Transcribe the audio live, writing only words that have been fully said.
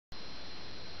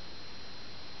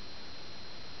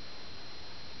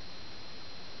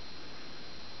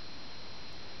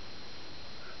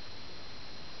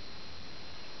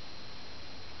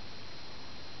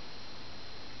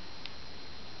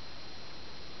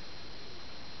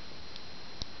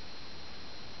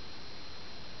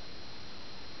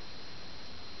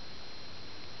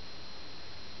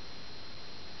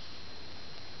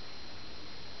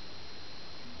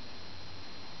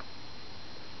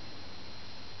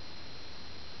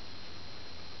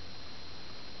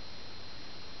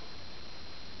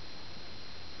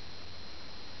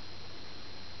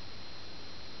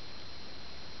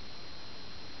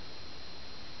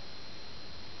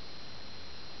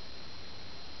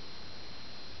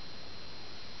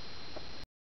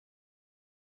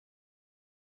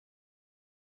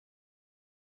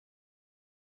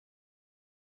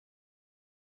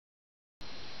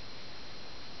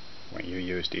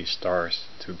use these stars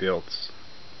to build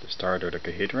the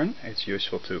star-dodecahedron. It's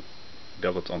useful to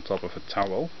build it on top of a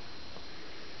towel.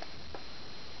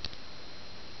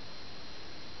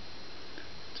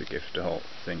 To give the whole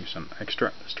thing some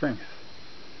extra strength.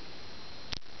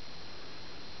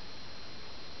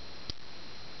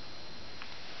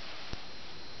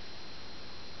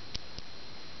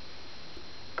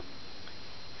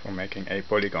 For making a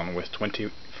polygon with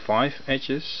 25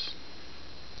 edges,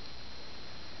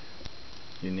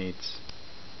 you need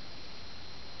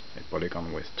a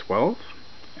polygon with 12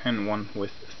 and one with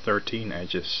 13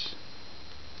 edges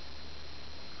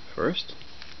first.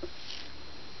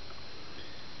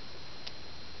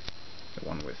 The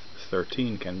one with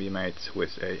 13 can be made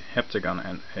with a heptagon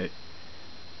and a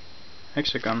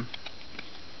hexagon.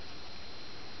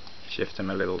 Shift them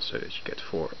a little so that you get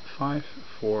 4, 5,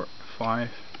 4, 5.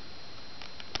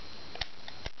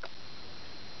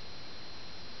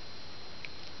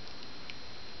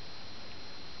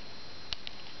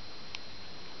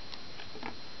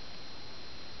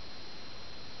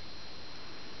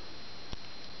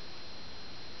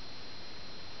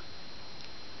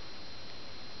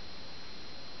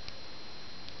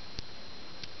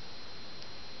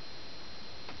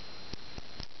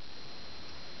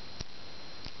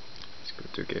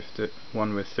 To give the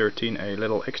one with 13 a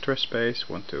little extra space.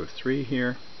 1, 2, 3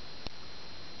 here.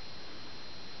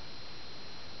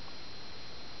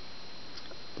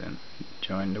 Then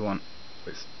join the one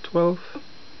with 12.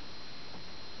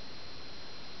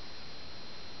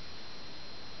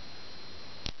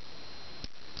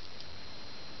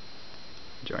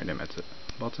 Join them at the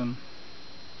bottom.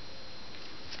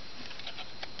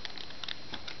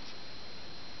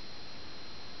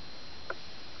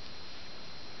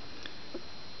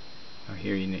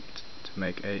 Here you need to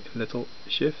make a little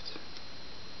shift.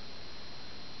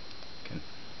 You can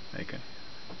make an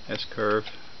S-curve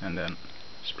and then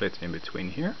split in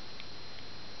between here.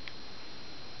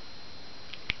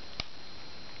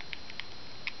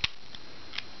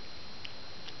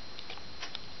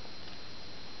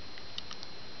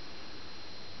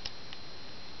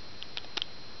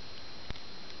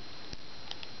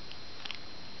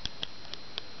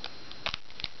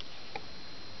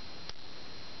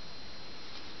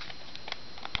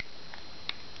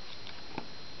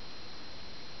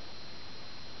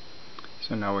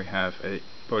 So now we have a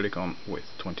polygon with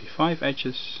 25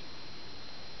 edges.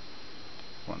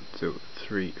 1, 2,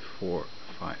 3, 4,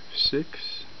 5,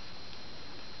 6.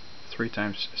 3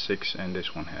 times 6, and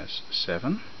this one has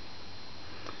 7,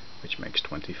 which makes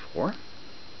 25.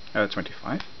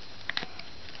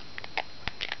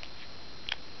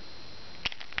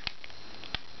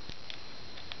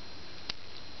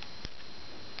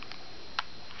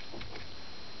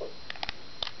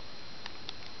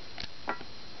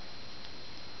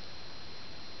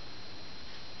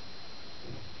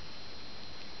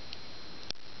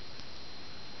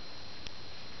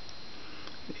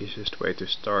 The easiest way to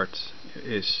start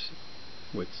is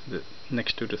with the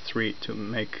next to the 3 to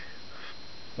make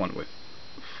one with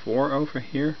 4 over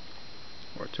here,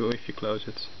 or 2 if you close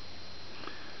it,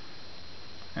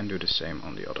 and do the same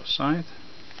on the other side.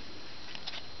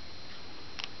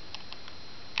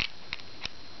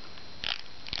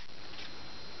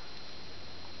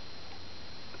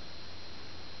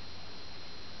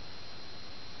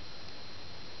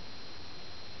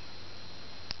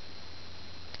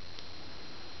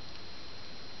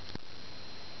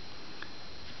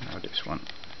 Now this one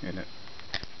in it,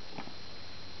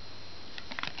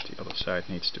 the other side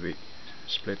needs to be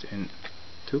split in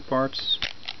 2 parts.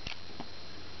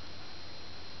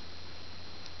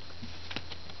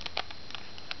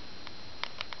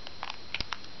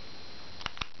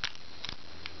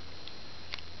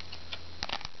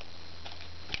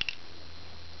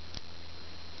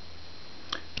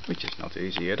 Which is not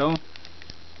easy at all.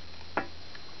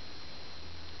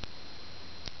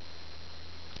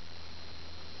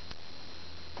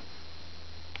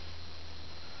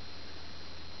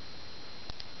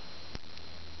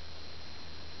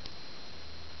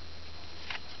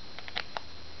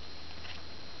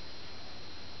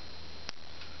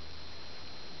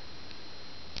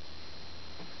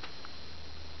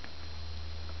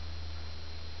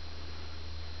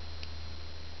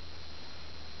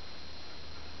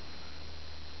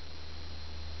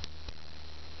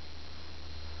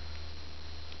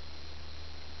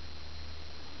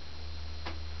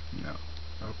 Now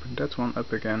open that one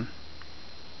up again,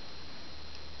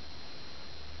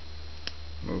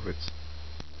 move it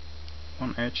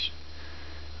one edge,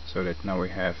 so that now we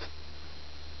have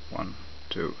 1,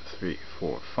 2, 3,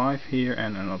 4, 5 here,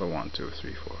 and another 1, 2,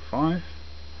 3, 4, 5.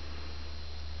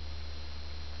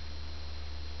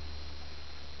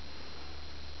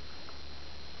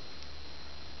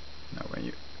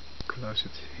 close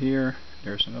it here.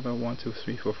 There's another 1, 2,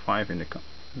 3, 4, 5 in the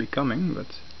becoming, but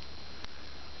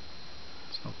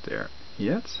it's not there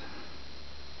yet.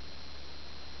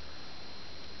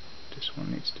 This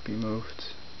one needs to be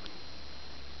moved.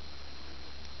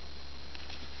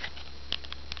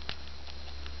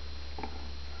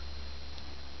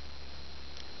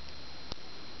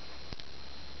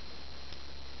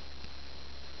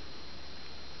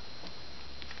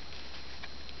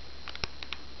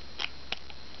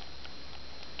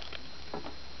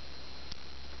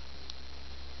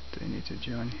 They need to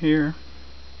join here.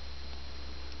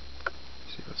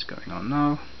 See what's going on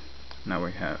now. Now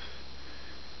we have,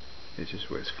 this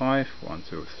is with 5, 1,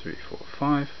 2, 3, 4,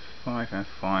 5, 5 and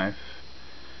 5,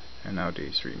 and now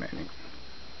these remaining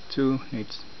 2 need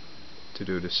to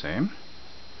do the same.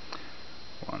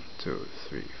 1, 2,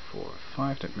 3, 4,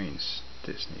 5, that means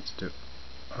this needs to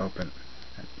open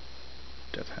and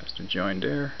that has to join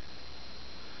there.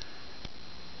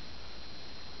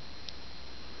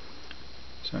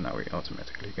 So now we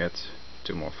automatically get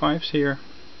 2 more 5s here.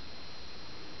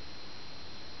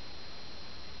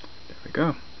 There we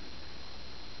go.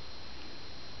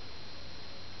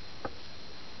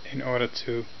 In order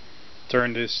to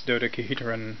turn this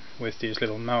dodecahedron with these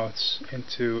little mouths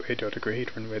into a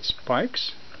dodecahedron with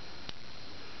spikes,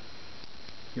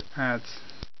 you add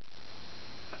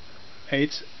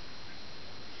 8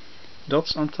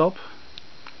 dots on top,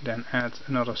 then add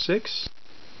another 6,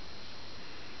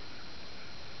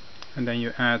 and then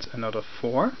you add another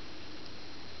 4.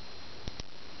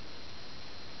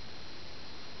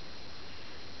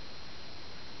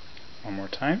 One more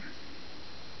time.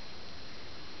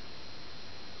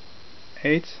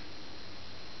 8.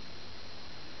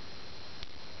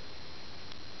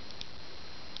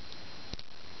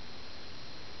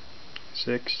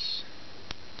 6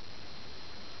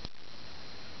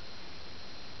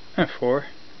 and 4.